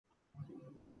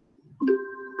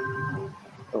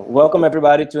Welcome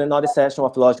everybody to another session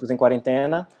of Lógicos in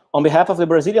Quarentena. On behalf of the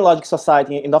Brazilian Logic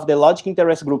Society and of the Logic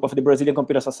Interest Group of the Brazilian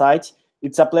Computer Society,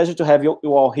 it's a pleasure to have you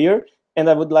all here. And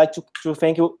I would like to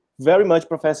thank you very much,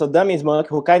 Professor Damian Szmuc,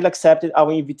 who kindly accepted our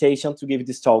invitation to give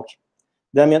this talk.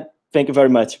 Damian, thank you very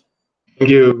much. Thank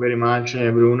you very much,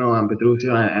 Bruno and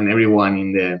Petruccio, and everyone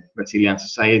in the Brazilian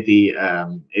Society.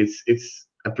 It's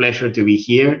a pleasure to be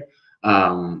here.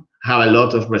 Have a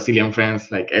lot of Brazilian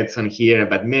friends like Edson here,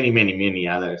 but many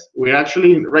others. We're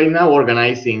actually right now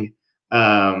organizing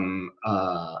a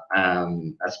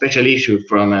special issue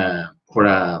for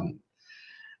a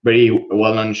very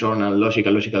well-known journal,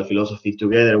 Logical Philosophy,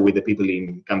 together with the people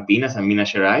in Campinas and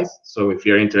Minas Gerais. So if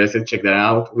you're interested, check that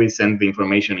out. We send the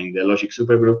information in the Logic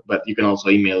Supergroup, but you can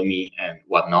also email me and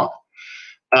whatnot.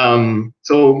 I'll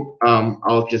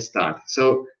just start.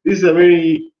 So this is a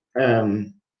very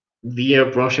dear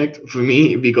project for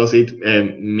me because it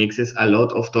mixes a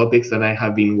lot of topics that I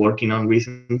have been working on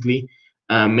recently,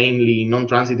 mainly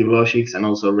non-transitive logics and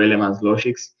also relevance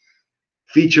logics,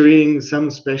 featuring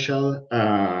some special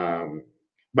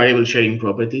variable sharing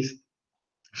properties.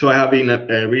 So I have been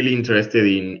really interested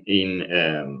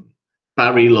in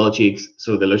Parry logics,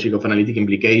 so the logic of analytic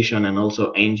implication, and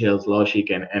also Angel's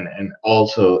logic, and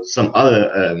also some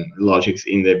other logics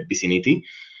in the vicinity.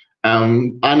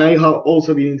 And I have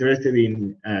also been interested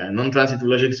in non-transitive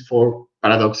logics for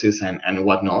paradoxes and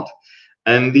whatnot.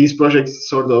 And these projects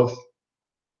sort of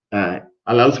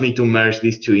allows me to merge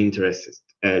these two interests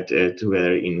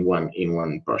together in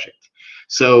one project.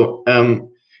 So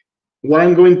what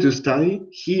I'm going to study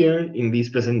here in this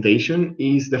presentation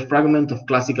is the fragment of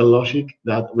classical logic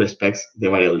that respects the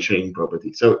variable sharing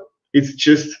property. So it's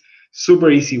just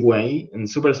super easy way and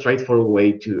super straightforward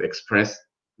way to express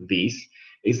this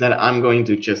is that I'm going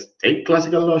to just take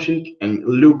classical logic and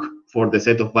look for the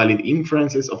set of valid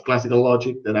inferences of classical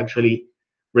logic that actually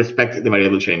respect the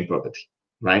variable sharing property,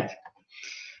 right?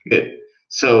 Good.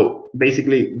 So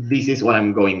basically, this is what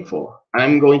I'm going for.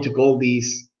 I'm going to call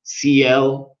this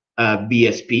CL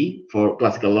BSP for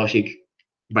classical logic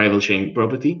variable sharing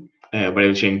property,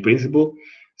 variable sharing principle.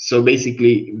 So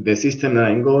basically, the system that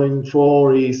I'm going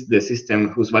for is the system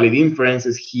whose valid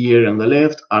inferences here on the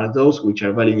left are those which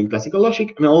are valid in classical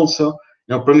logic, and also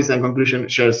premise and conclusion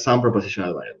share some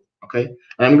propositional variable. Okay,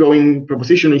 I'm going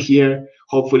propositional here.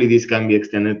 Hopefully, this can be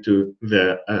extended to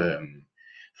the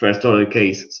first order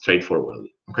case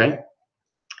straightforwardly. Okay,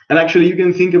 and actually, you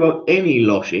can think about any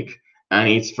logic and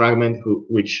its fragment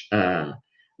which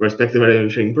respects the variable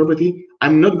sharing property.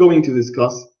 I'm not going to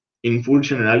discuss in full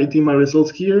generality my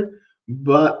results here,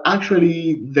 but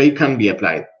actually they can be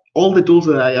applied. All the tools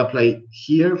that I apply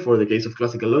here for the case of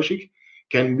classical logic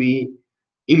can be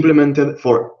implemented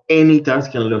for any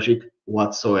Tarskian logic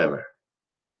whatsoever.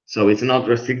 So it's not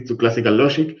restricted to classical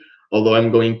logic, although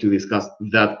I'm going to discuss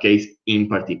that case in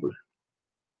particular.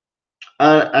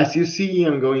 As you see,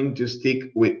 I'm going to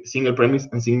stick with single premise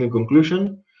and single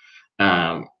conclusion.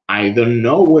 I don't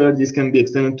know whether this can be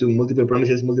extended to multiple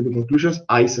premises, multiple conclusions.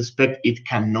 I suspect it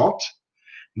cannot,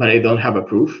 but I don't have a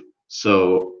proof.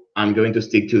 So I'm going to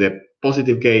stick to the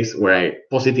positive case where I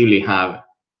positively have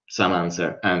some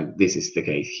answer, and this is the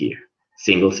case here,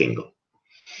 single.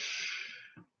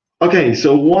 Okay,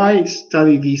 so why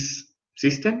study this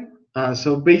system?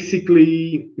 So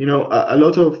basically, a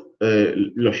lot of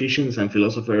logicians and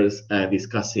philosophers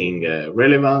discussing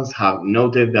relevance have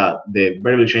noted that the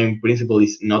variable sharing principle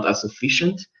is not as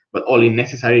sufficient, but only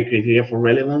necessary criteria for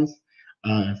relevance.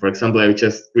 For example, I was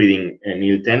just reading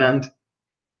Neil Tennant.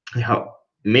 I have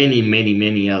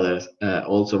many others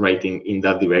also writing in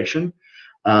that direction.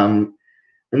 And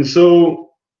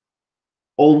so,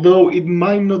 although it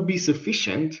might not be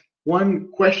sufficient, one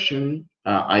question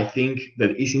I think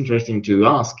that is interesting to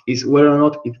ask is whether or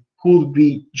not it could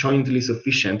be jointly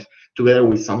sufficient together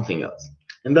with something else.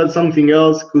 And that something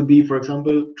else could be, for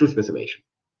example, truth preservation,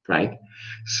 right?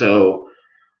 So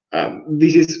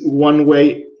this is one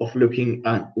way of looking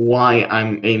at why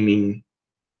I'm aiming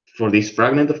for this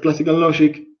fragment of classical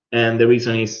logic. And the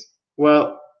reason is,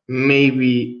 well,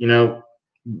 maybe,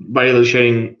 variable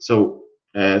sharing, so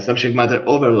subject matter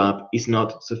overlap is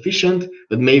not sufficient,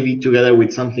 but maybe together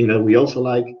with something that we also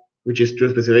like, which is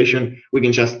truth preservation, we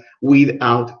can just weed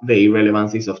out the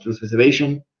irrelevancies of truth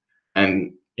preservation,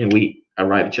 and we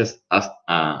arrive just at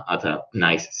a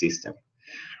nice system.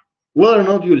 Whether or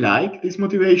not you like this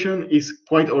motivation is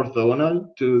quite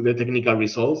orthogonal to the technical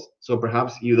results. So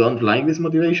perhaps you don't like this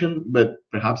motivation, but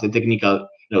perhaps the technical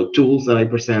tools that I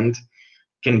present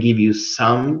can give you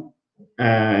some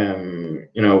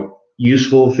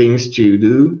useful things to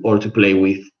do or to play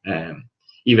with,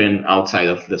 even outside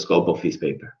of the scope of this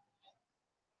paper.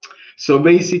 So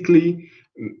basically,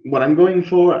 what I'm going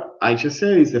for, I just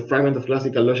said, is the fragment of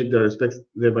classical logic that respects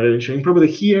the variable sharing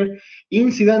property here.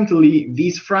 Incidentally,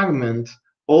 this fragment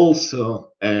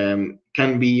also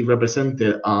can be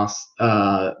represented as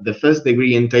the first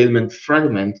degree entailment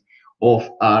fragment of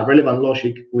relevant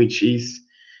logic, which is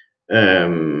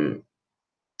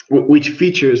which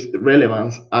features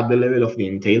relevance at the level of the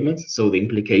entailments, so the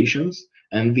implications.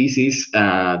 And this is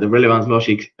the relevance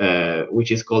logic,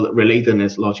 which is called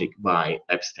relatedness logic by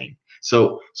Epstein.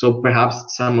 So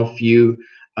perhaps some of you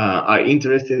are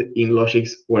interested in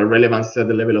logics where relevance is at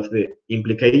the level of the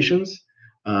implications.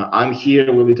 I'm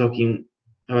here, we'll be talking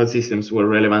about systems where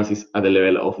relevance is at the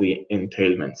level of the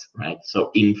entailments, right?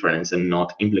 So inference and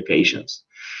not implications.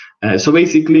 So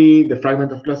basically, the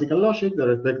fragment of classical logic that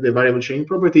respects the variable sharing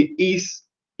property is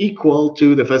equal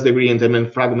to the first degree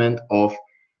entailment fragment of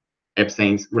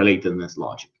Epstein's relatedness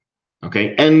logic.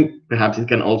 Okay, and perhaps it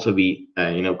can also be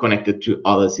connected to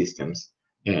other systems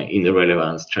in the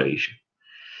relevance tradition.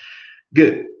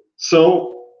 Good.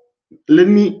 So let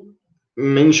me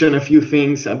mention a few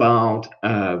things about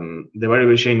the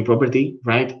variable sharing property,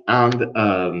 right,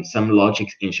 and some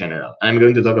logics in general. I'm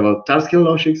going to talk about Tarskian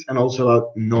logics and also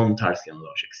about non-Tarskian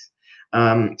logics.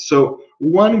 So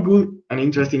one good and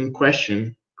interesting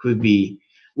question could be,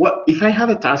 what if I have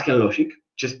a Tarskian logic,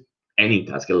 just any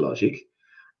Tarskian logic,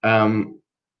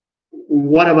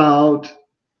 what about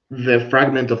the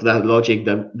fragment of that logic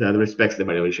that respects the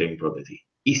variable sharing property?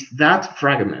 Is that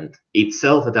fragment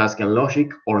itself a Tarskian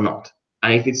logic or not?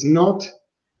 And if it's not,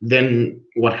 then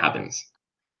what happens?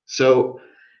 So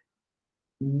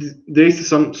there is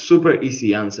some super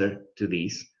easy answer to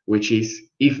this, which is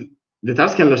if the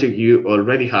Tarskian logic you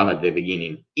already have at the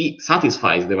beginning, it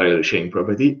satisfies the variable sharing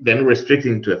property, then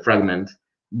restricting to a fragment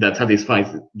that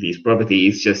satisfies this property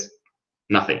is just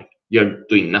nothing. You're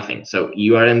doing nothing. So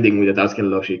you are ending with the Tarskian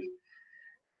logic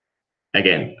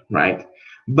again, right?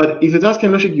 But if the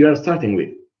Tarskian logic you are starting with,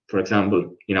 for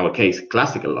example, in our case,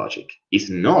 classical logic, is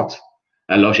not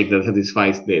a logic that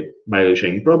satisfies the variable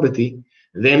sharing property,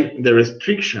 then the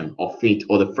restriction of it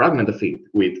or the fragment of it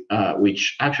with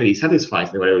which actually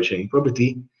satisfies the variable sharing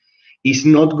property is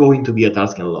not going to be a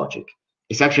Tarskian logic.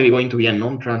 It's actually going to be a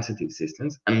non-transitive system,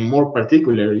 and more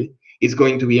particularly, it's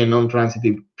going to be a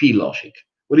non-transitive p-logic.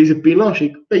 What is a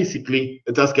p-logic? Basically,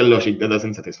 a Tarskian logic that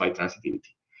doesn't satisfy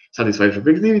transitivity. Satisfies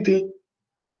reflexivity,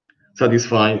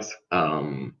 satisfies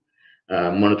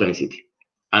monotonicity,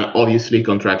 and obviously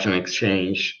contraction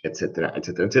exchange, etc.,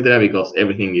 etc., etc., because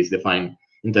everything is defined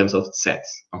in terms of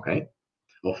sets, okay,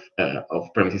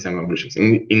 of premises and conclusions.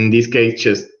 In this case,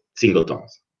 just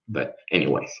singletons. But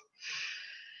anyways,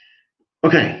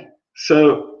 okay.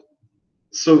 So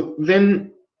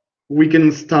then we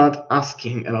can start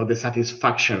asking about the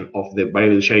satisfaction of the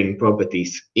variable sharing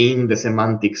properties in the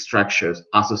semantic structures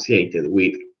associated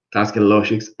with Tarskian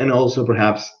logics and also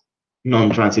perhaps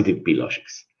non-transitive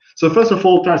p-logics. So first of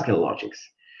all, Tarskian logics.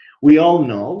 We all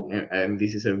know, and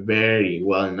this is a very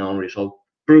well-known result,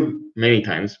 proved many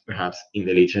times perhaps in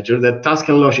the literature, that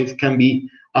Tarskian logics can be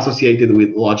associated with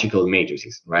logical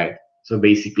matrices, right? So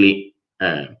basically,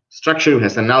 structure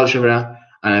has an algebra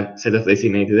and a set of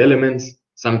designated elements,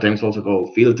 sometimes also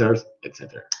called filters,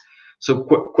 etc. So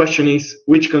question is,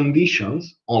 which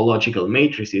conditions on logical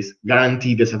matrices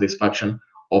guarantee the satisfaction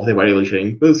of the variable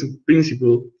sharing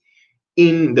principle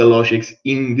in the logics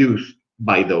induced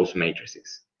by those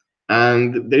matrices?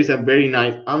 And there is a very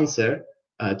nice answer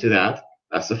to that,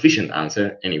 a sufficient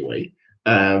answer anyway,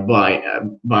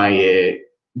 by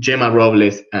Gemma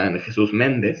Robles and Jesus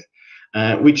Mendez,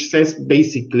 which says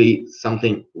basically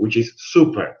something which is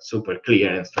super, super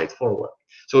clear and straightforward.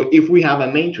 So if we have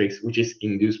a matrix which is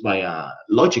induced by a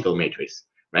logical matrix,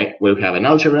 right, where we have an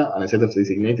algebra and a set of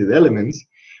designated elements,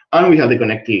 and we have the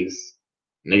connectives,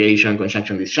 negation,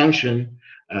 conjunction, disjunction,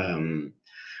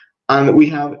 and we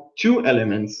have two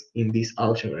elements in this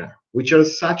algebra, which are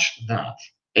such that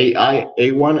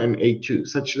A1 and A2,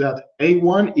 such that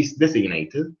A1 is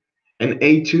designated and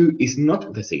A2 is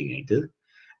not designated,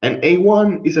 and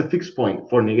A1 is a fixed point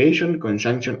for negation,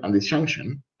 conjunction, and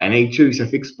disjunction, and A2 is a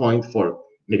fixed point for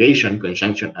negation,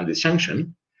 conjunction, and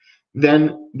disjunction,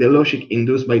 then the logic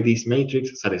induced by this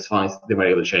matrix satisfies the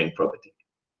variable sharing property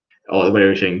or the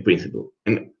variable sharing principle.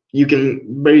 And you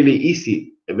can very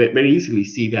easily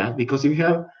see that, because if you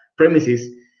have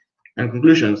premises and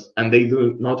conclusions and they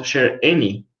do not share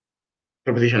any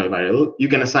propositional variable, you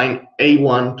can assign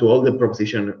A1 to all the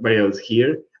proposition variables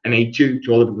here and A2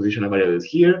 to all the propositional variables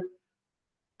here.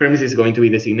 Premise is going to be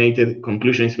designated,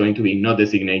 conclusion is going to be not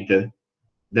designated,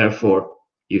 therefore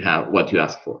you have what you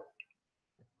ask for.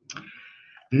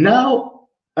 Now,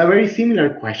 A very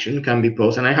similar question can be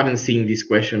posed, and I haven't seen this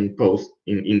question posed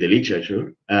in the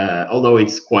literature, although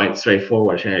it's quite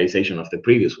straightforward generalization of the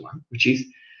previous one, which is,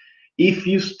 if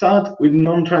you start with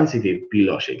non-transitive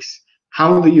p-logics,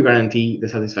 how do you guarantee the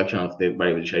satisfaction of the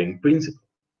variable sharing principle?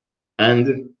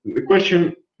 And the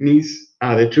question needs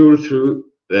the tool through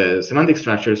semantic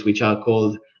structures, which are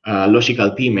called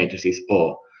logical p-matrices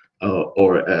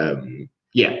logical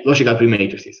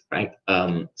p-matrices, right?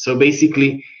 So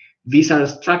basically, these are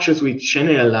structures which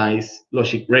generalize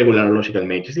regular logical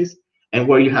matrices, and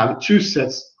where you have two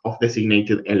sets of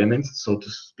designated elements, so to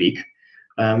speak.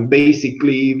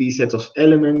 Basically, these sets of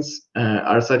elements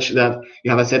are such that you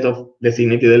have a set of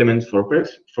designated elements for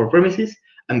premises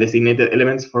and designated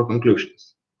elements for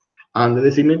conclusions. And the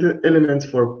designated elements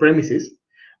for premises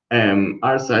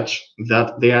are such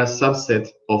that they are a subset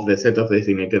of the set of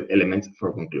designated elements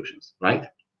for conclusions, right?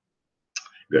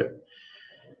 Good.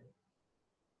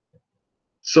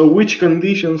 So which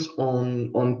conditions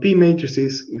on P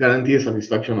matrices guarantee the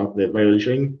satisfaction of the variable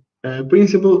sharing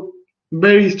principle?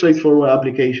 Very straightforward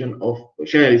application of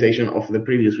generalization of the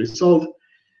previous result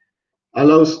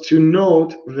allows to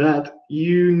note that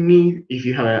you need, if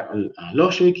you have a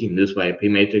logic induced by a P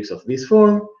matrix of this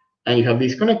form, and you have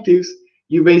these connectives,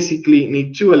 you basically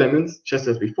need two elements, just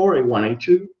as before, A1,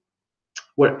 A2,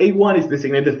 where A1 is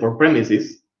designated for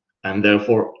premises, and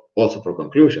therefore also for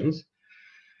conclusions.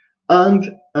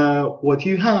 And what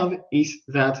you have is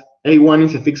that A1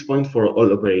 is a fixed point for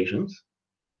all operations,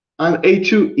 and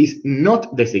A2 is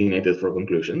not designated for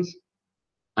conclusions,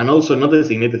 and also not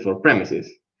designated for premises,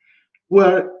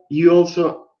 where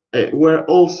A2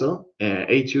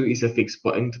 is a fixed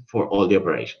point for all the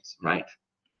operations, right?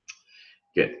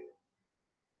 Good.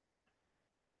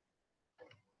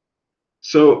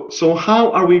 So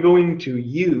how are we going to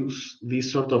use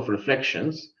these sort of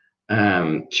reflections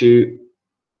to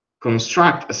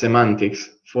construct a semantics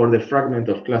for the fragment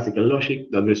of classical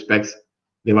logic that respects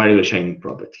the variable sharing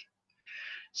property?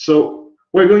 So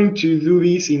we're going to do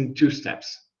this in two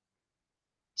steps.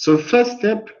 So first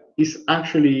step is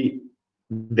actually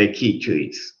the key to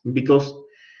this, because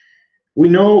we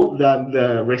know that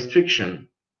the restriction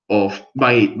of,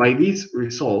 by this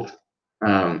result,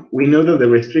 we know that the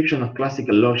restriction of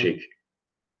classical logic,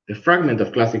 the fragment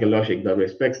of classical logic that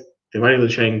respects the variable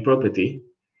sharing property,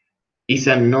 is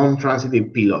a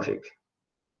non-transitive p-logic.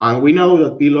 And we know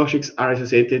that p-logics are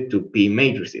associated to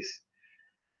p-matrices.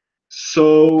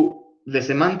 So the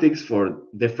semantics for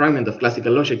the fragment of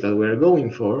classical logic that we're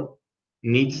going for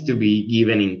needs to be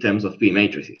given in terms of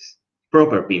p-matrices,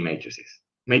 proper p-matrices,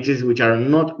 matrices which are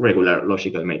not regular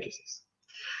logical matrices.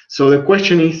 So the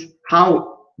question is,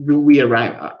 how do we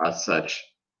arrive at such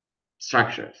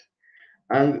structures?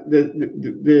 And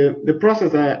the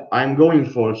process that I'm going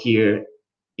for here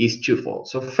is twofold.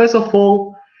 So first of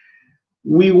all,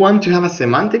 we want to have a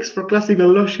semantics for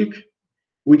classical logic,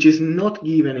 which is not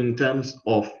given in terms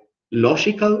of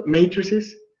logical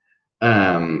matrices,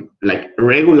 like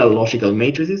regular logical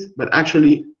matrices, but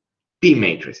actually P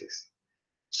matrices.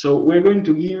 So we're going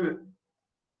to give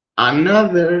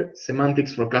another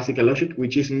semantics for classical logic,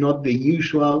 which is not the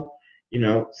usual,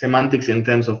 semantics in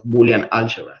terms of Boolean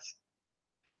algebras.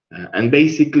 And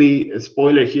basically, a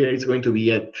spoiler here is going to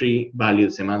be a three-value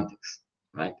semantics,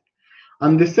 right?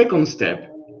 And the second step,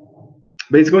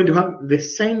 but it's going to have the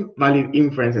same valid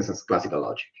inferences as classical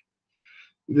logic.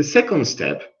 The second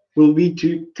step will be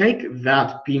to take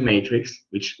that P matrix,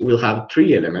 which will have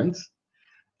three elements,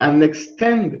 and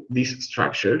extend this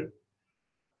structure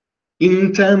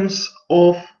in terms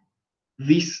of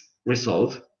this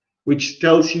result, which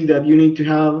tells you that you need to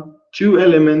have two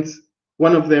elements,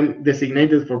 one of them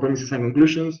designated for premises and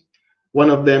conclusions,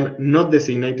 one of them not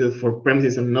designated for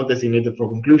premises and not designated for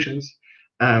conclusions,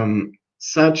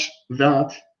 such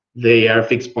that they are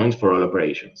fixed points for all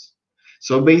operations.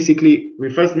 So basically,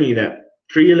 we first need a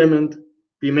three-element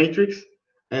P matrix,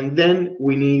 and then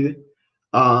we need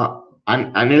an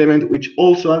element which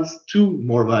also adds two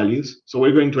more values. So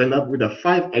we're going to end up with a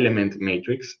 5-element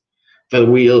matrix that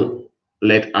will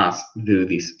let us do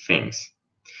these things.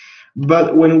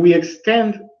 But when we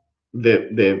extend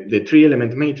the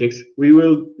 3-element matrix, we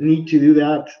will need to do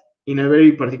that in a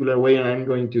very particular way, and I'm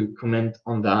going to comment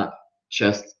on that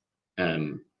just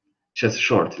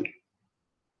shortly.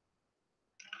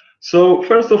 So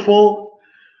first of all,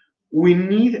 we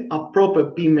need a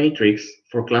proper P matrix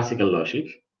for classical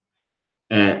logic.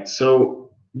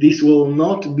 So this will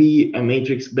not be a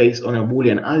matrix based on a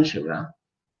Boolean algebra,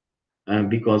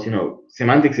 because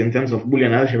semantics in terms of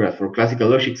Boolean algebra for classical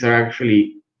logics are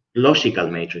actually logical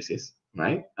matrices,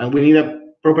 right? And we need a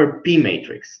proper P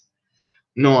matrix,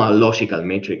 not a logical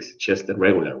matrix, just a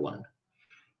regular one.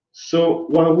 So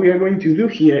what we are going to do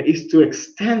here is to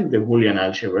extend the Boolean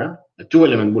algebra, a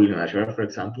two-element Boolean algebra, for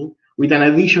example, with an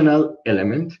additional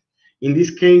element. In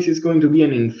this case, it's going to be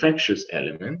an infectious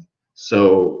element,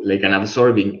 so like an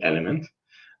absorbing element.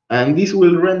 And this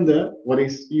will render what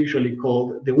is usually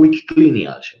called the weak Kleene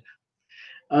algebra.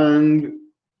 And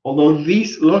although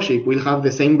this logic will have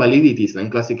the same validities than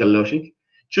classical logic,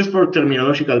 just for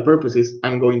terminological purposes,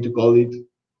 I'm going to call it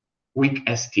weak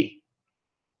ST.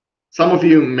 Some of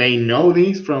you may know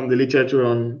this from the literature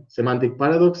on semantic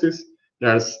paradoxes.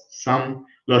 There's some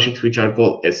logics which are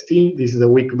called ST. This is a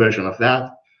weak version of that.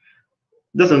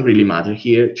 Doesn't really matter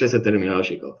here, just a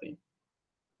terminological thing.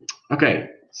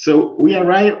 Okay, so we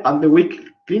arrive at the weak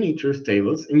Kleene truth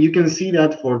tables, and you can see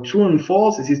that for true and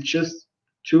false, this is just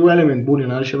two-element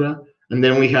Boolean algebra, and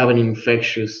then we have an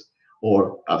infectious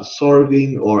or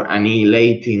absorbing or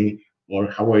annihilating,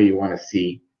 or however you want to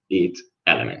see it,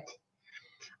 element.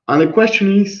 And the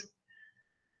question is,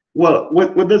 well,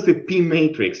 what does the P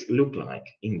matrix look like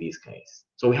in this case?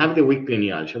 So we have the weak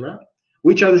Kleene algebra,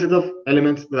 which are the set of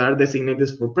elements that are designated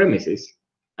for premises.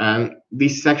 And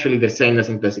this is actually the same as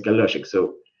in classical logic.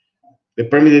 So the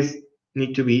premises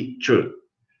need to be true.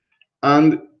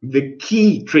 And the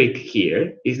key trick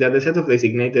here is that the set of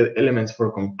designated elements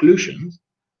for conclusions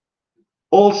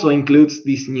also includes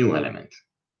this new element,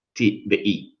 the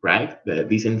E, right?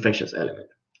 This infectious element.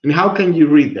 And how can you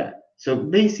read that? So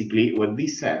basically, what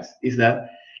this says is that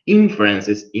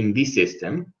inferences in this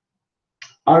system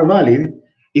are valid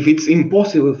if it's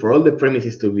impossible for all the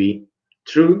premises to be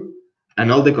true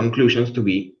and all the conclusions to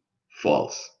be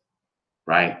false,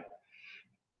 right?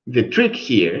 The trick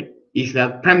here is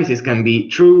that premises can be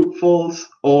true, false,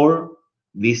 or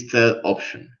this third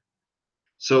option.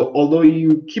 So although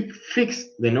you keep fixed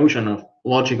the notion of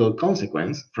logical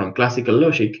consequence from classical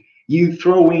logic, you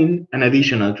throw in an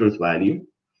additional truth value,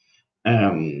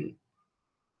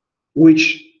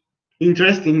 which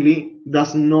interestingly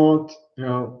does not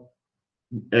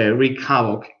wreak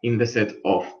havoc in the set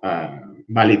of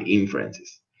valid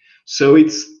inferences. So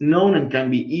it's known and can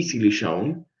be easily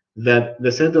shown that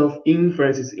the set of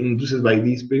inferences induced by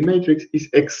this P matrix is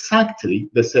exactly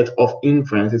the set of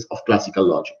inferences of classical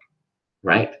logic,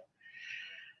 right?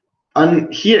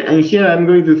 And here I'm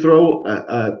going to throw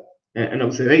an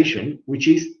observation, which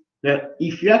is that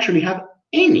if you actually have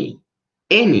any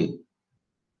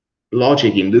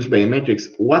logic induced by a matrix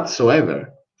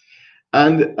whatsoever,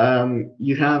 and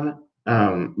you have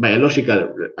by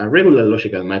a regular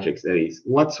logical matrix that is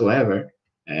whatsoever,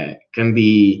 can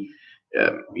be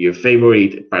your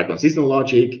favorite paraconsistent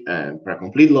logic,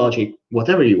 paracomplete logic,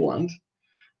 whatever you want.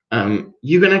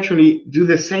 You can actually do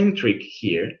the same trick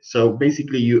here. So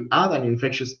basically, you add an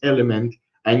infectious element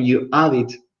and you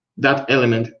add that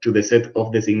element to the set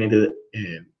of designated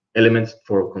elements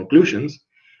for conclusions,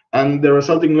 and the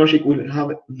resulting logic will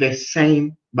have the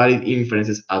same valid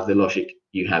inferences as the logic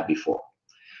you had before.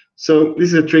 So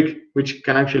this is a trick which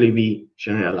can actually be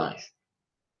generalized.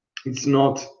 It's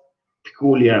not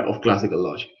peculiar of classical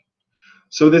logic.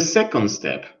 So the second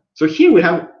step, so here we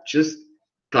have just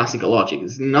classical logic.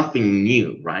 It's nothing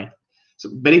new, right? So,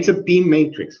 but it's a P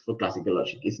matrix for classical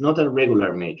logic. It's not a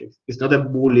regular matrix. It's not a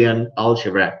Boolean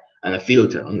algebra and a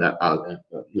filter on that,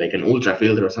 like an ultra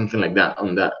filter or something like that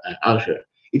on that algebra.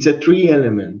 It's a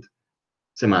three-element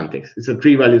semantics. It's a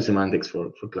three-value semantics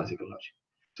for classical logic.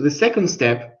 So the second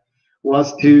step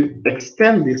was to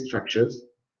extend these structures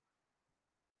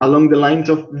along the lines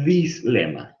of this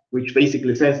lemma, which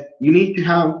basically says you need to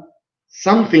have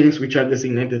some things which are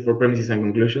designated for premises and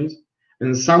conclusions,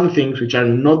 and some things which are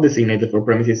not designated for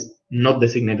premises, not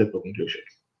designated for conclusions.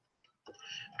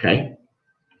 Okay?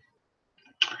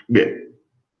 Good.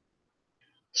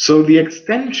 So the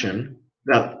extension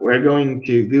that we're going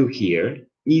to do here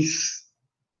needs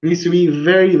to be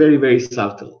very, very, very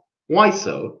subtle. Why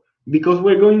so? Because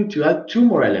we're going to add two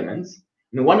more elements.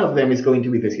 And one of them is going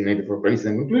to be designated for premises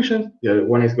and conclusions. The other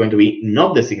one is going to be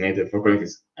not designated for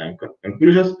premises and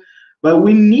conclusions. But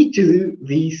we need to do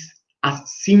this as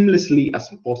seamlessly as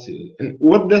possible. And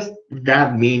what does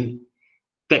that mean,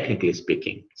 technically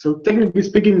speaking? So technically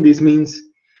speaking, this means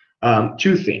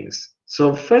two things.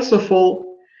 So first of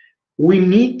all, we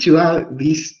need to add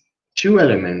these two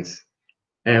elements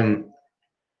in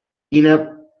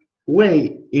a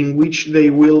way in which they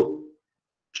will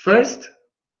first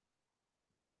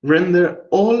render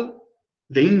all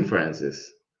the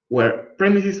inferences where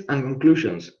premises and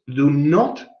conclusions do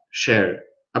not share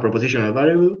a propositional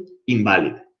variable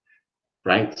invalid,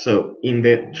 right? So in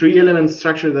the three-element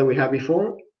structure that we had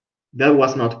before, that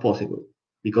was not possible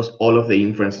because all of the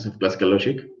inferences of classical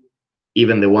logic,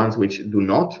 even the ones which do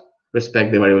not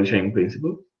respect the variable sharing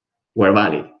principle, were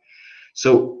valid.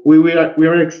 So we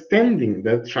are extending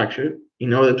that structure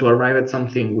in order to arrive at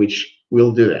something which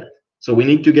will do that. So we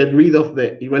need to get rid of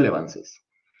the irrelevances.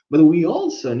 But we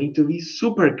also need to be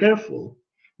super careful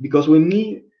because we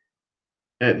need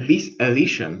this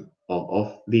addition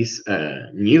of these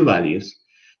new values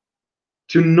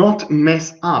to not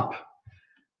mess up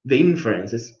the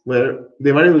inferences where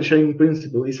the variable sharing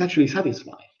principle is actually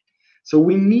satisfied. So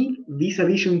we need this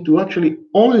addition to actually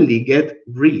only get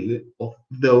rid of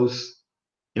those,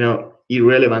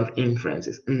 irrelevant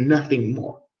inferences and nothing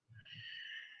more.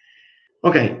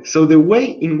 Okay, so the way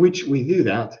in which we do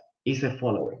that is the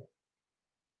following.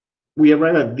 We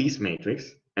arrive at this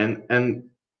matrix, and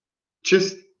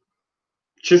just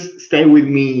stay with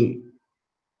me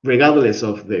regardless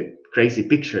of the crazy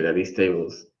picture that these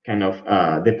tables kind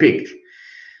of depict.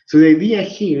 So the idea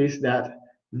here is that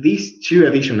these two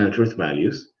additional truth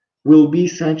values will be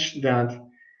such that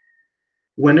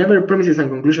whenever premises and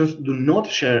conclusions do not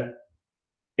share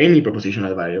any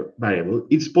propositional variable,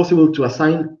 it's possible to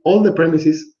assign all the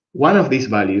premises one of these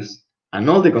values and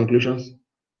all the conclusions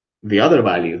the other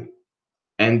value,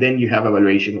 and then you have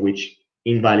evaluation which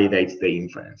invalidates the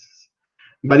inferences.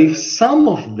 But if some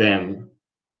of them,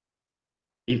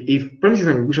 if premises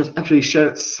and conclusions actually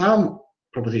share some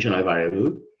propositional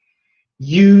variable,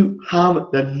 you have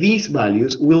that these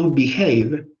values will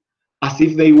behave as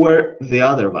if they were the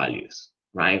other values,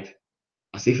 right?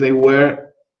 As if they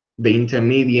were the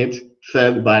intermediate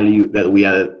third value that we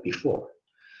added before.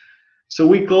 So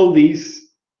we call these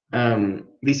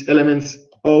elements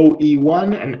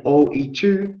OE1 and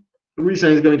OE2. The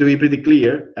reason is going to be pretty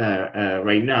clear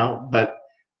right now, but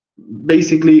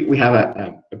basically we have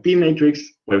a P matrix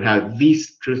where we have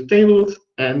these truth tables,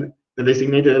 and the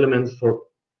designated elements for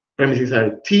premises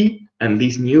are T and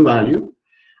this new value,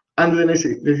 and the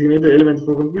designated elements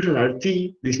for conclusion are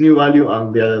T, this new value,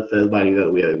 and the other third value that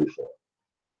we had before.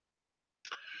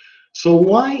 So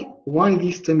why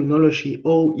this terminology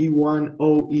OE1,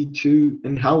 OE2,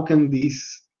 and how can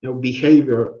this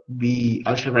behavior be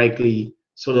algebraically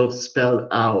sort of spelled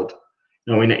out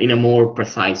in a more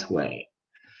precise way?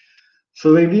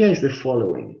 So the idea is the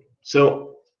following.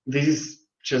 So this is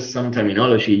just some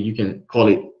terminology. You can call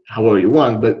it however you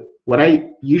want, but what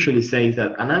I usually say is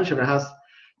that an algebra has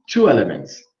two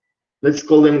elements. Let's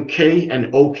call them K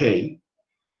and OK,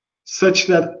 such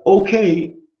that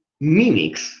OK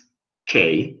mimics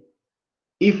K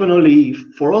if and only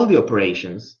if for all the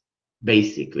operations,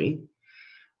 basically,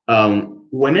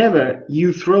 whenever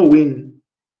you throw in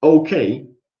OK,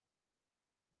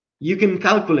 you can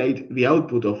calculate the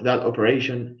output of that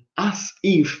operation as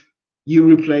if you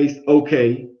replaced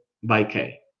OK by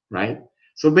K, right?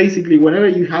 So basically, whenever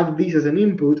you have this as an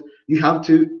input, you have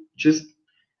to just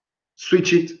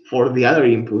switch it for the other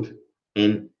input,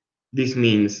 and this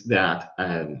means that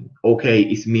OK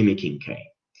is mimicking K.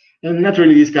 And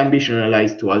naturally, this can be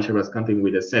generalized to algebras containing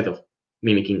with a set of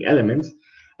mimicking elements.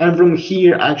 And from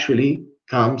here, actually,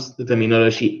 comes the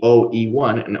terminology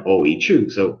OE1 and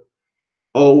OE2. So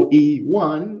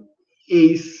OE1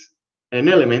 is an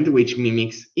element which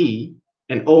mimics E,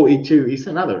 and OE2 is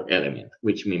another element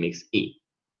which mimics E.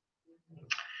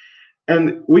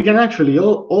 And we can actually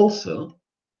also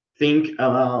think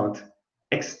about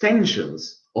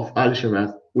extensions of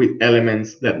algebra with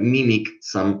elements that mimic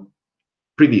some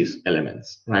previous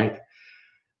elements, right?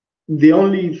 The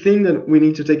only thing that we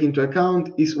need to take into account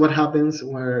is what happens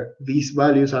where these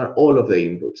values are all of the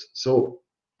inputs. So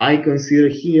I consider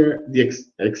here the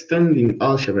extending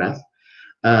algebras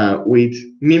with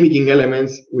mimicking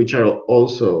elements which are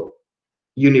also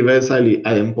universally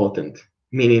idempotent,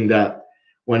 meaning that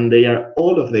when they are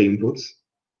all of the inputs,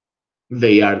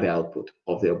 they are the output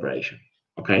of the operation,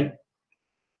 okay?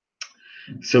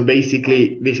 So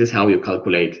basically, this is how you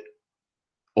calculate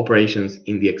operations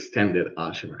in the extended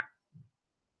algebra,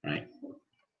 right?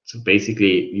 So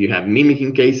basically, you have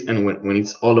mimicking case, and when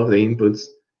it's all of the inputs,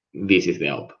 this is the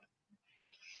output.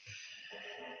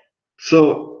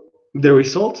 So the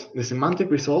result, the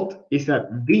semantic result, is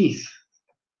that these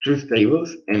truth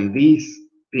tables and these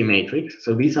P matrix,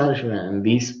 so this algebra and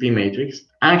this P matrix,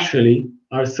 actually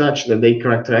are such that they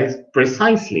characterize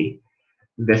precisely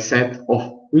the set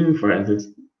of inferences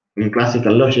in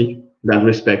classical logic that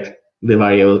respect the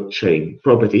variable sharing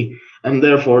property, and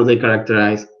therefore they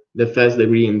characterize the first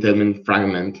degree entailment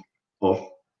fragment of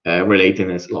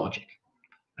relatedness logic.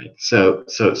 Right? So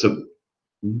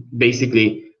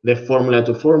basically, the formula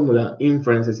to formula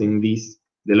inferences in this,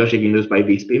 the logic induced by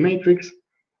this P matrix,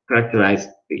 characterize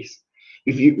this.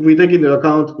 If we take into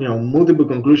account multiple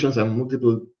conclusions and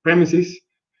multiple premises,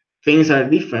 things are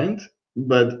different,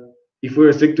 but if we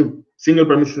restrict to single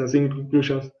premises and single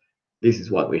conclusions, this is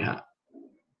what we have.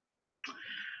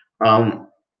 And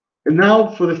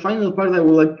now, for the final part, I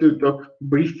would like to talk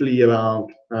briefly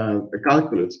about the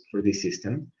calculus for this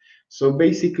system. So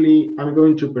basically, I'm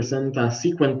going to present a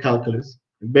sequent calculus,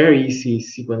 a very easy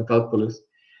sequent calculus,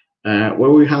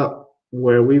 where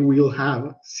we will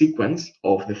have sequence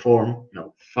of the form,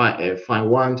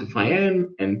 phi1 to phi n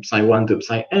and psi1 to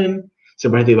psi n,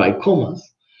 separated by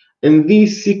commas. And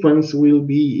this sequence will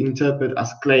be interpreted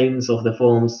as claims of the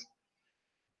forms.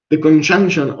 The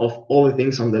conjunction of all the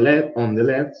things on the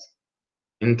left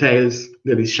entails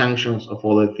the disjunctions of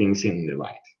all the things in the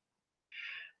right,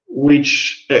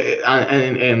 which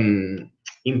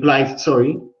implies,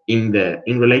 in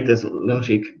related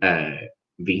logic,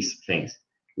 these things,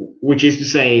 which is to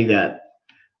say that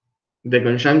the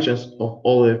conjunctions of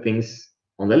all the things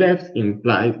on the left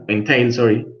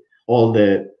entail all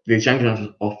the disjunctions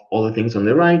of all the things on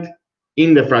the right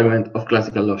in the fragment of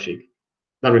classical logic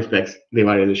that respects the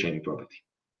variable chaining property.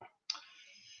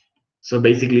 So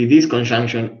basically, this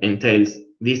conjunction entails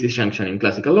this disjunction in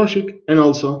classical logic, and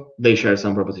also they share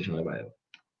some propositional variable.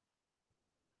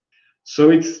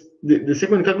 So it's the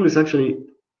sequent calculus is actually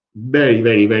very,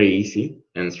 very, very easy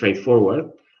and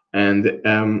straightforward, and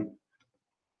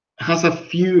has a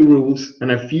few rules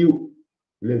and a few,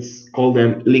 let's call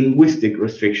them, linguistic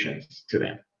restrictions to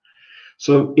them.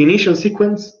 So initial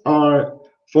sequence are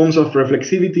forms of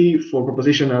reflexivity for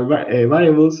propositional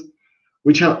variables,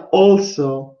 which have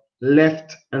also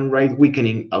left and right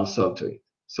weakening outside to it.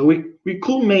 So we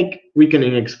could make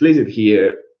weakening explicit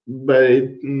here, but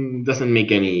it doesn't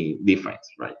make any difference,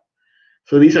 right?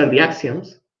 So these are the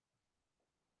axioms.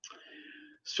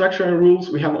 Structural rules,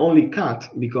 we have only cut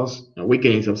because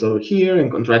weakening is observed here, and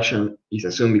contraction is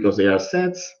assumed because they are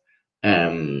sets.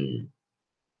 And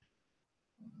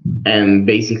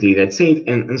basically that's it.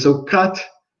 And so cut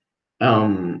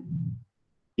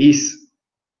is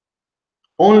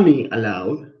only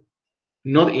allowed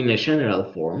not in a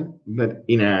general form, but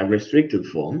in a restricted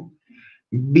form,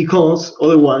 because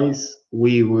otherwise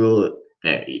we will,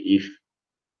 if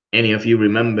any of you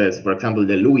remembers, for example,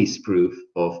 the Lewis proof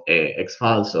of ex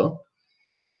falso,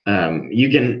 you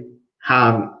can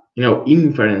have,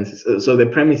 inferences. So the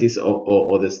premises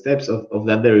or the steps of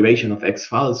that derivation of ex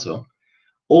falso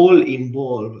all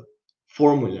involve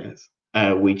formulas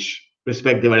which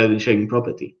respect the variable chaining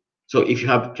property. So if you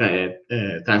have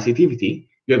transitivity,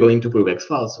 you're going to prove ex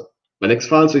falso. But ex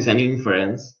falso is an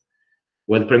inference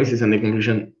where the premises and the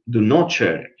conclusion do not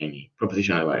share any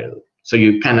propositional variable. So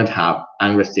you cannot have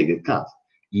unrestricted cut.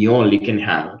 You only can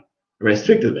have a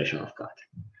restricted version of cut,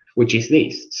 which is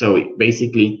this. So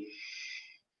basically,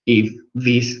 if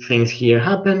these things here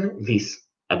happen, this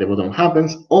at the bottom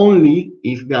happens only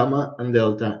if gamma and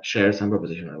delta share some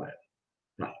propositional variable.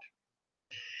 Right.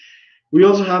 We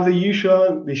also have the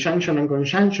usual disjunction and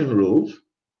conjunction rules,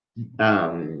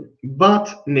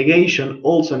 but negation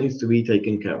also needs to be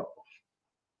taken care of.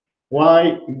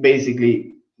 Why?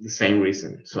 Basically the same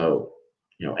reason. So,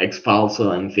 ex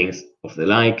falso and things of the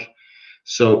like.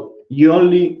 So you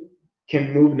only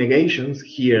can move negations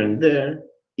here and there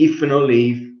if and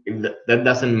only if that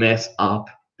doesn't mess up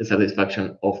the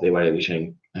satisfaction of the variable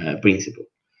chaining principle,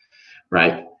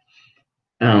 right?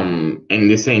 And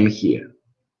the same here.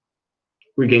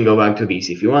 We can go back to these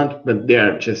if you want, but they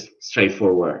are just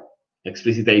straightforward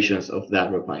explicitations of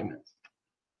that requirement.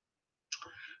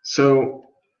 So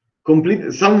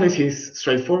complete soundness is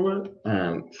straightforward.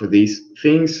 For these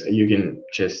things, you can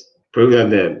just prove that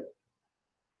the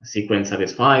sequence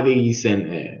satisfies these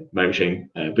and variable chaining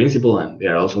principle, and they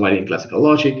are also valid in classical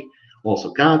logic.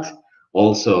 Also cut.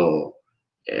 Also,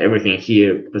 everything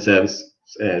here preserves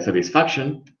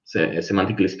satisfaction,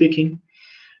 semantically speaking.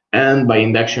 And by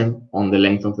induction on the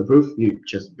length of the proof, you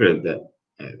just prove that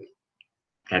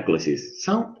calculus is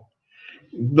sound.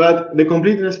 But the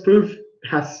completeness proof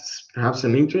has perhaps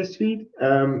some interest to it.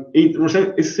 It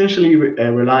essentially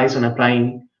relies on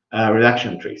applying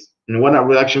reduction trees. And what are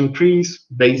reduction trees?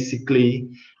 Basically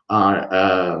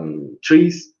are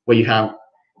trees where you have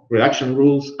reduction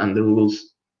rules, and the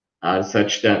rules are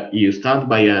such that you start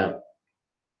by a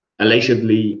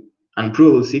allegedly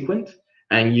unprovable sequent,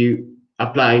 and you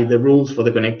apply the rules for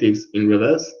the connectives in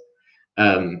reverse,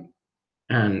 and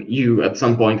you at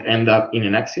some point end up in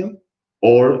an axiom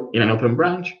or in an open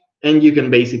branch, and you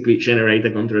can basically generate a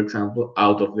counterexample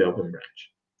out of the open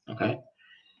branch. Okay,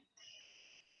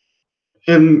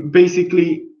 and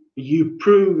basically you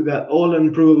prove that all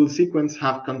unprovable sequences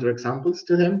have counterexamples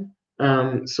to them.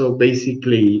 So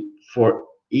basically, for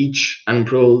each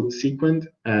unprovable sequent,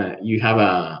 you have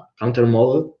a counter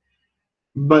model.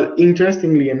 But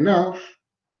interestingly enough,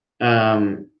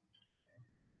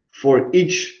 for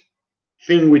each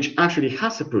thing which actually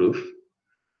has a proof,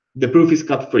 the proof is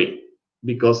cut free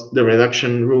because the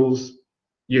reduction rules,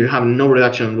 you have no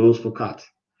reduction rules for cut.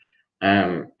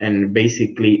 And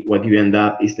basically what you end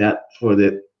up is that for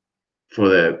the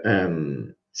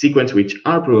sequence which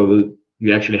are provable,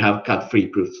 you actually have cut-free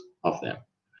proofs of them.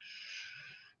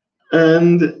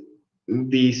 And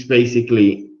this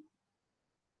basically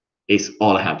is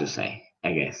all I have to say,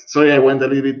 I guess. Sorry I went a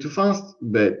little bit too fast,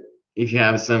 but if you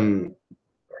have some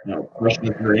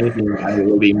questions or anything, I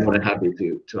will be more than happy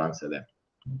to answer them.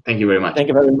 Thank you very much. Thank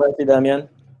you very much, Damian.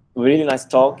 Really nice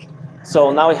talk.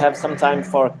 So now we have some time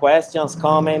for questions,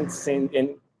 comments, and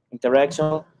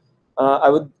interaction. I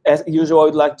would, as usual, I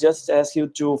would like just ask you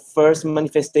to first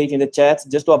manifestate in the chat,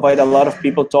 just to avoid a lot of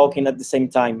people talking at the same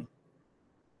time.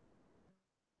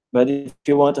 But if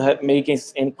you want to make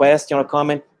any question or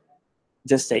comment,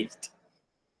 just say it.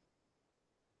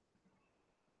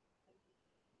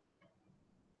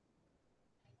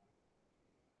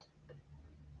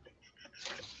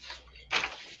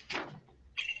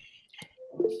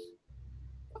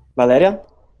 Valeria?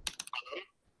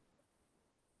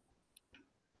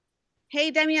 Hey,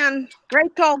 Damian,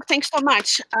 great talk. Thanks so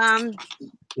much. Thank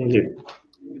you.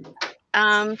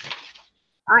 I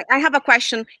have a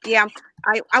question. Yeah,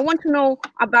 I want to know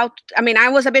about, I mean, I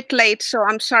was a bit late, so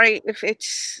I'm sorry if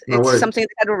it's something I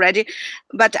said already,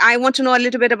 but I want to know a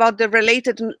little bit about the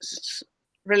related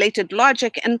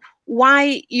logic and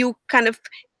why you kind of,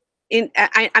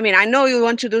 I mean, I know you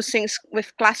want to do things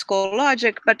with classical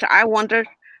logic, but I wonder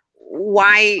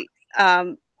why,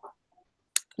 well,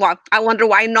 I wonder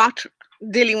why not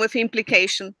dealing with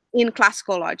implication in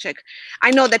classical logic.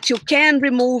 I know that you can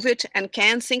remove it and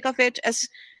can think of it as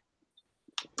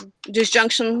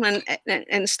disjunction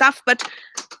and stuff, but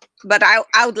I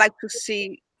would like to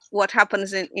see what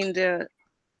happens in the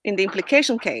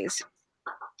implication case.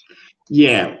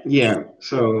 Yeah.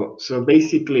 So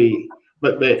basically,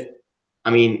 but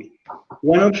I mean,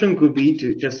 one option could be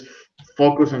to just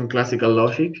focus on classical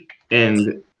logic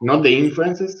and not the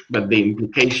inferences, but the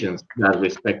implications that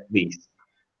respect these.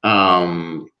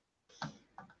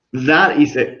 That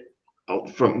is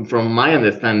from my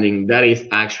understanding, that is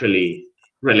actually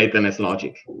relatedness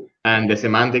logic, and the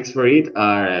semantics for it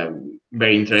are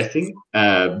very interesting,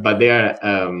 but they are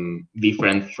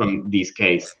different from this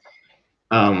case.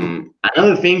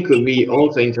 Another thing could be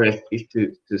also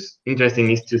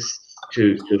interesting is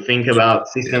to think about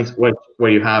systems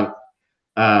where you have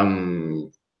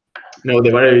the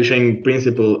variation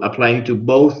principle applying to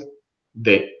both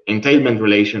the entailment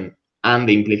relation and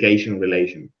the implication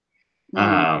relation.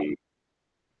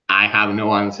 I have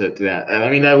no answer to that. I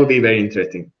mean, that would be very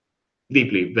interesting,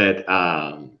 deeply, but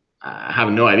I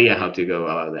have no idea how to go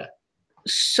about that.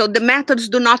 So the methods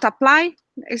do not apply?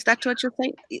 Is that what you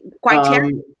think? Quite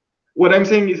clear? What I'm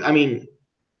saying is, I mean,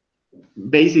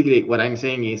 basically what I'm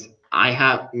saying is I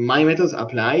have my methods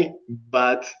apply,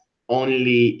 but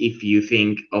only if you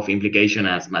think of implication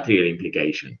as material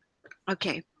implication.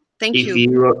 Okay, thank you. If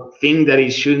you think that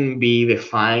it shouldn't be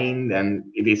defined and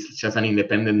it is just an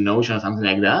independent notion or something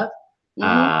like that,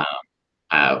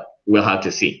 we'll have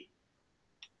to see.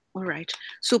 All right,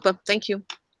 super, thank you.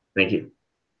 Thank you.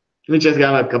 Let me just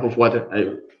grab a cup of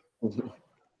water.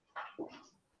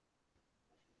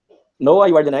 Noah,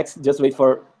 you are the next. Just wait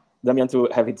for Damian to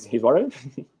have his water.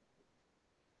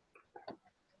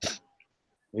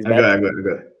 I got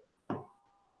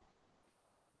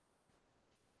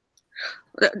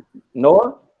it.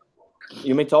 Noah,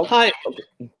 you may talk. Hi.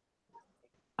 Okay.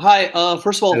 Hi.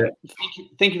 First of all,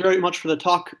 thank you very much for the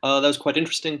talk. That was quite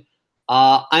interesting.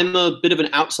 I'm a bit of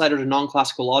an outsider to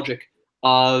non-classical logic.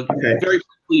 Very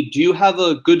quickly, do you have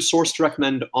a good source to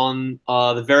recommend on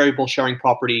the variable sharing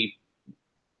property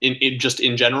just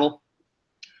in general?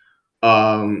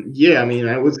 Yeah, I mean,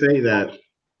 I would say that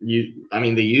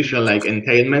the usual like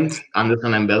entailment,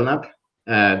 Anderson and Belknap,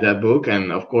 that book,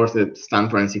 and of course the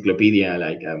Stanford Encyclopedia,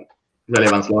 like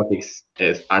relevance logics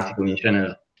is article in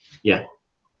general. Yeah.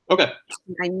 Okay.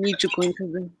 I need to go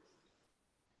into them.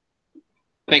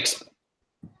 Thanks.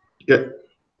 Good.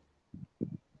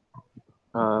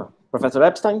 Professor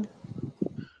Epstein.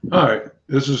 Hi,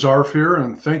 this is Arf here,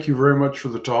 and thank you very much for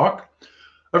the talk.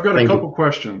 I've got a couple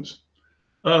questions.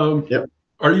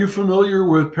 Are you familiar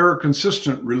with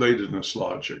paraconsistent relatedness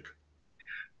logic?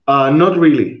 Not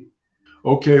really.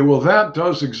 Okay, well, that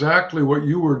does exactly what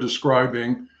you were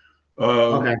describing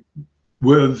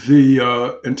with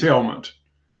the entailment.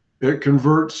 It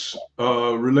converts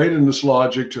relatedness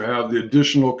logic to have the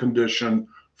additional condition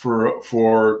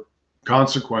for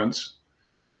consequence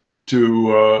to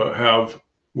have,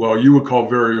 well, you would call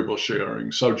variable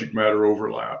sharing, subject matter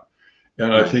overlap.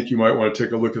 And I think you might want to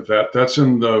take a look at that. That's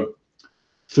in the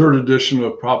third edition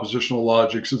of Propositional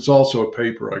Logics. It's also a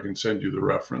paper. I can send you the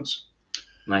reference.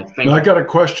 Nice. Now, I got a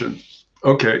question.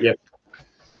 Okay. Yep.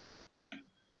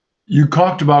 You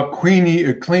talked about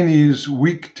Kleene's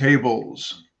weak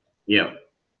tables. Yeah.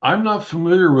 I'm not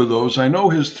familiar with those. I know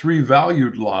his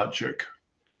three-valued logic.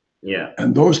 Yeah.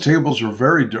 And those tables are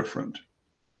very different.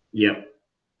 Yeah.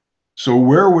 So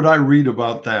where would I read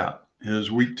about that,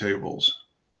 his weak tables?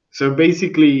 So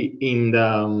basically, in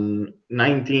the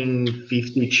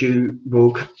 1952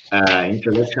 book,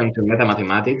 Introduction to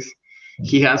Metamathematics,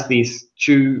 he has these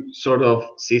two sort of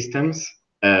systems.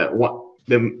 The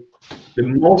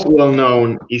most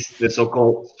well-known is the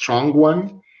so-called strong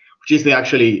one, which is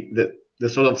actually the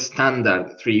sort of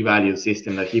standard three-value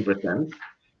system that he presents.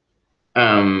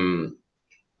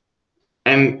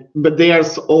 But they are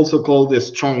also called the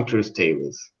strong truth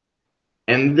tables.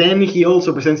 And then he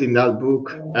also presents in that book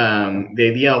the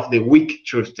idea of the weak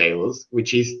truth tables,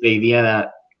 which is the idea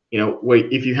that, where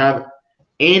if you have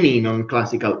any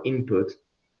non-classical input,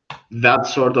 that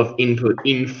sort of input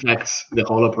infects the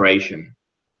whole operation.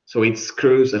 So it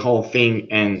screws the whole thing,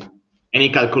 and any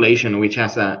calculation which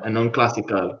has a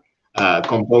non-classical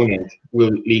component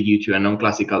will lead you to a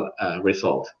non-classical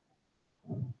result.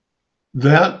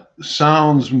 That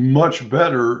sounds much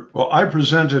better. Well, I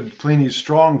presented Kleene's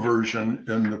strong version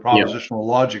in the Propositional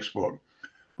Logics book,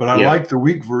 but I like the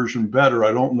weak version better.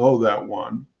 I don't know that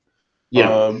one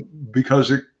because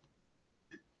it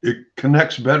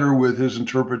connects better with his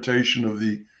interpretation of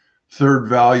the third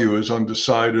value as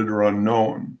undecided or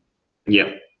unknown.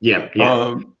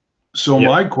 So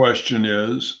my question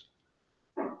is,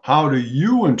 how do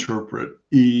you interpret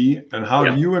E, and how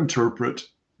do you interpret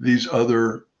these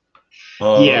other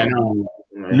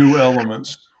new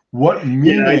elements? What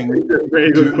meaning it's a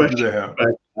very good question, do they have?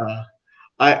 But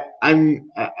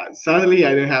sadly,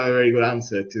 I don't have a very good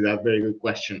answer to that very good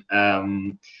question.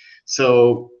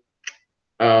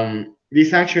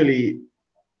 This actually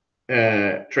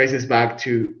traces back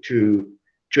to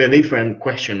a different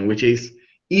question, which is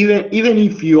even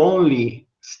if you only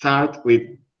start with,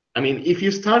 if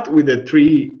you start with the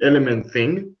three-element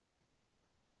thing,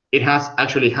 it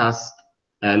actually has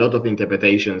a lot of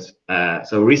interpretations.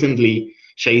 So recently,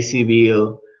 Shay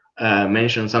Seville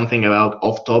mentioned something about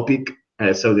off-topic.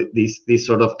 So this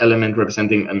sort of element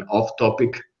representing an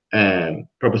off-topic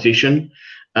proposition,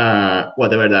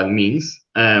 whatever that means.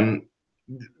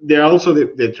 There are also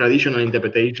the traditional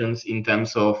interpretations in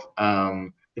terms of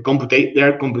there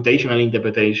are computational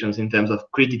interpretations in terms of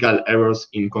critical errors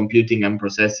in computing and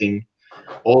processing.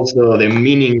 Also, the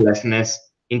meaninglessness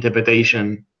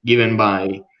interpretation given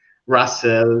by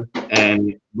Russell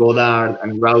and Goddard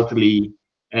and Routley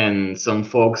and some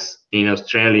folks in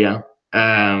Australia,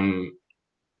 and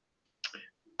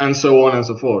so on and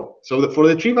so forth. So for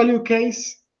the three-value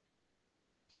case,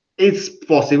 it's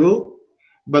possible,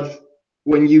 but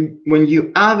when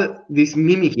you add these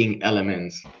mimicking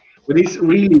elements, what is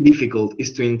really difficult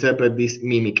is to interpret these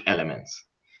mimic elements,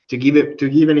 to give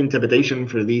an interpretation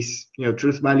for this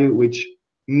truth value which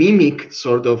mimic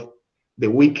sort of the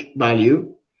weak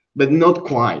value, but not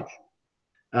quite.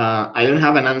 I don't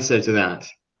have an answer to that,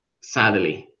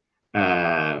 sadly,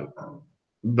 but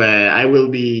I will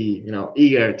be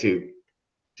eager to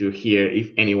hear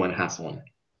if anyone has one.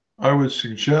 I would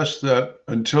suggest that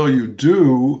until you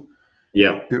do,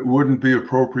 it wouldn't be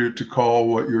appropriate to call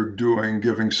what you're doing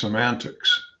giving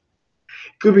semantics.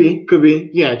 Could be,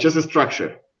 yeah, just a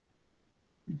structure.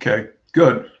 Okay,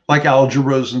 good. Like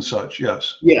algebras and such,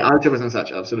 yes. Yeah, algebras and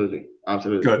such, absolutely.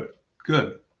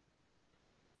 Good.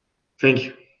 Thank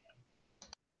you.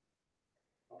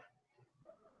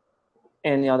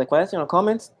 Any other questions or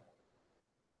comments?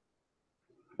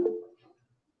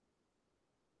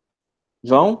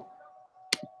 João?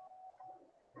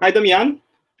 Hi, Damian.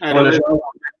 I don't know if the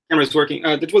camera is working.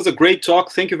 That was a great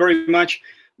talk. Thank you very much.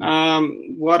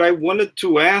 What I wanted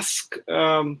to ask,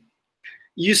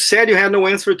 you said you had no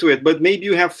answer to it, but maybe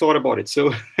you have thought about it.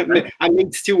 So I may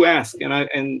still ask, and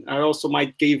I also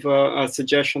might give a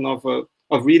suggestion of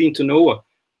reading to Noah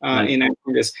in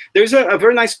answering this. There's a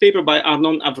very nice paper by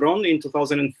Arnon Avron in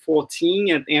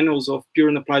 2014 at Annals of Pure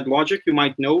and Applied Logic. You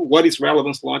might know what is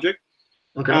relevance logic.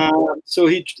 Okay. So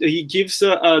he gives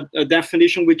a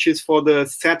definition which is for the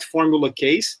set formula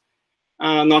case,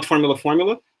 not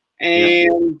formula,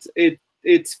 and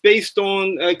it's based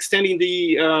on extending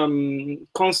the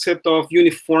concept of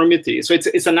uniformity. So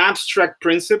it's an abstract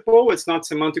principle. It's not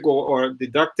semantic or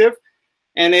deductive,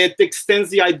 and it extends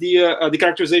the idea, the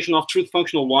characterization of truth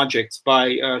functional logics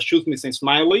by Szmuc and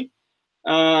Smiley.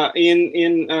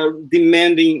 In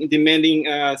demanding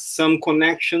some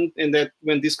connection, and that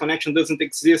when this connection doesn't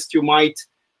exist, you might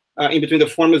in between the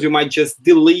formulas, you might just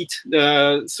delete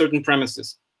certain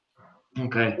premises.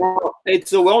 Okay. Well,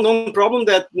 it's a well-known problem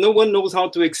that no one knows how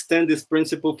to extend this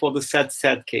principle for the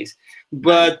set case.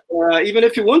 But even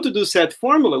if you want to do set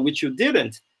formula, which you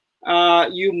didn't,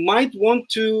 you might want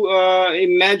to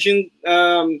imagine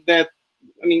that,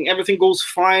 I mean, everything goes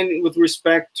fine with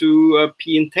respect to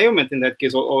P entailment in that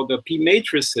case, or the P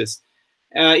matrices,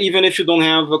 even if you don't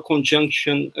have a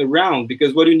conjunction around,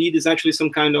 because what you need is actually some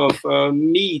kind of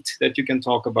meat that you can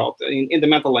talk about in the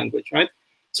meta language, right?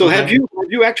 So okay. have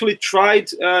you actually tried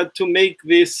to make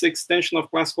this extension of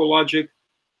classical logic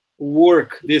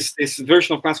work, this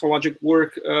version of classical logic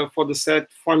work for the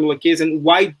set formula case, and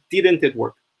why didn't it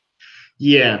work?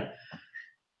 Yeah,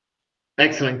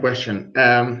 excellent question.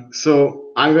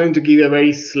 So I'm going to give you a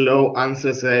very slow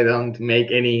answer so I don't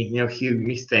make any huge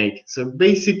mistake. So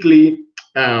basically,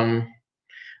 I've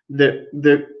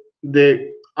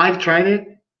tried it,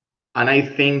 and I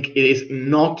think it is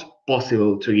not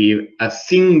possible to give a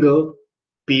single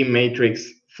P matrix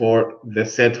for the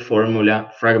set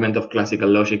formula fragment of classical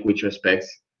logic which respects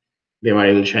the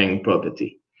variable sharing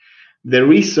property. The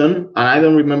reason, and I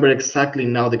don't remember exactly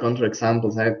now the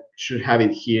counterexamples, I should have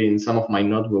it here in some of my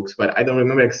notebooks, but I don't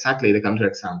remember exactly the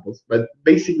counterexamples. But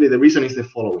basically the reason is the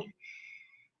following.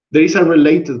 There is a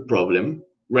related problem,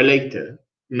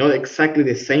 not exactly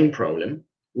the same problem,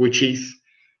 which is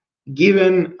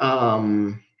given a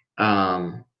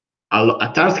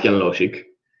Tarskian logic,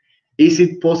 is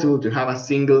it possible to have a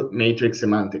single matrix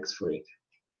semantics for it?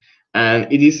 And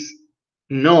it is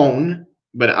known,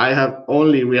 but I have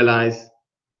only realized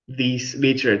this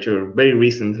literature very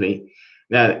recently,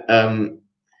 that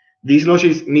these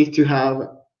logics need to have,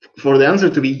 for the answer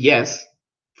to be yes,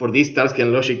 for this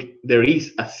Tarskian logic, there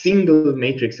is a single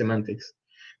matrix semantics.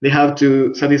 They have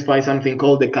to satisfy something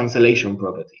called the cancellation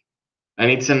property. And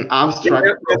it's an abstract.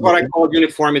 Yeah, that's what I call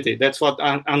uniformity. That's what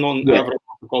Anon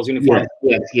calls uniformity.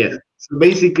 Yes. So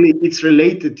basically, it's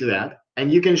related to that.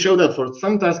 And you can show that for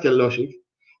some Tarskian logic,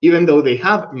 even though they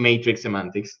have matrix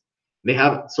semantics, they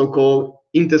have so-called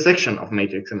intersection of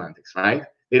matrix semantics, right?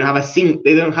 They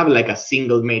don't have like a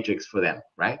single matrix for them,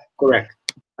 right? Correct.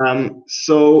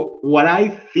 So what I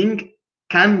think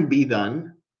can be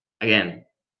done, again,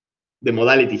 the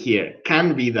modality here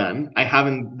can be done, I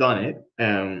haven't done it,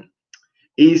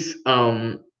 is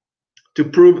to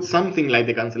prove something like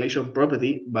the cancellation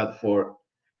property, but for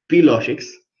P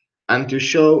logics, and to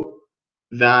show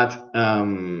that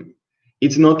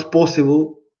it's not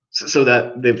possible, so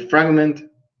that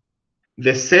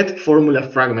the set formula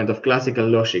fragment of classical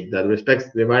logic that respects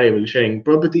the variable sharing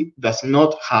property does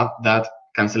not have that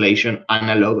cancellation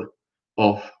analog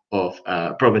of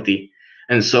property,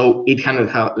 and so it cannot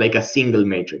have like a single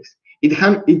matrix. It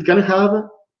can have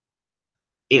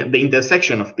the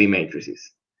intersection of P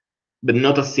matrices, but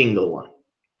not a single one.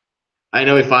 I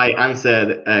know if I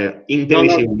answered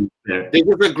intelligently there. This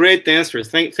is a great answer.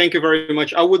 Thank you very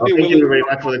much. I would be willing. Thank you very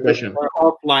much for the question.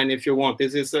 Offline if you want.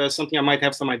 This is something I might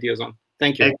have some ideas on.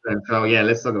 Thank you. Excellent. So yeah,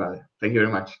 let's talk about it. Thank you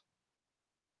very much.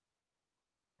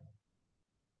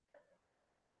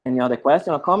 Any other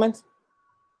question or comments?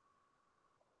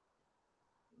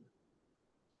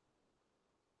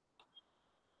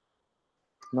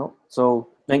 No. So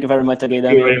thank you very much again,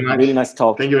 Damian. Really nice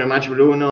talk. Thank you very much, Bruno.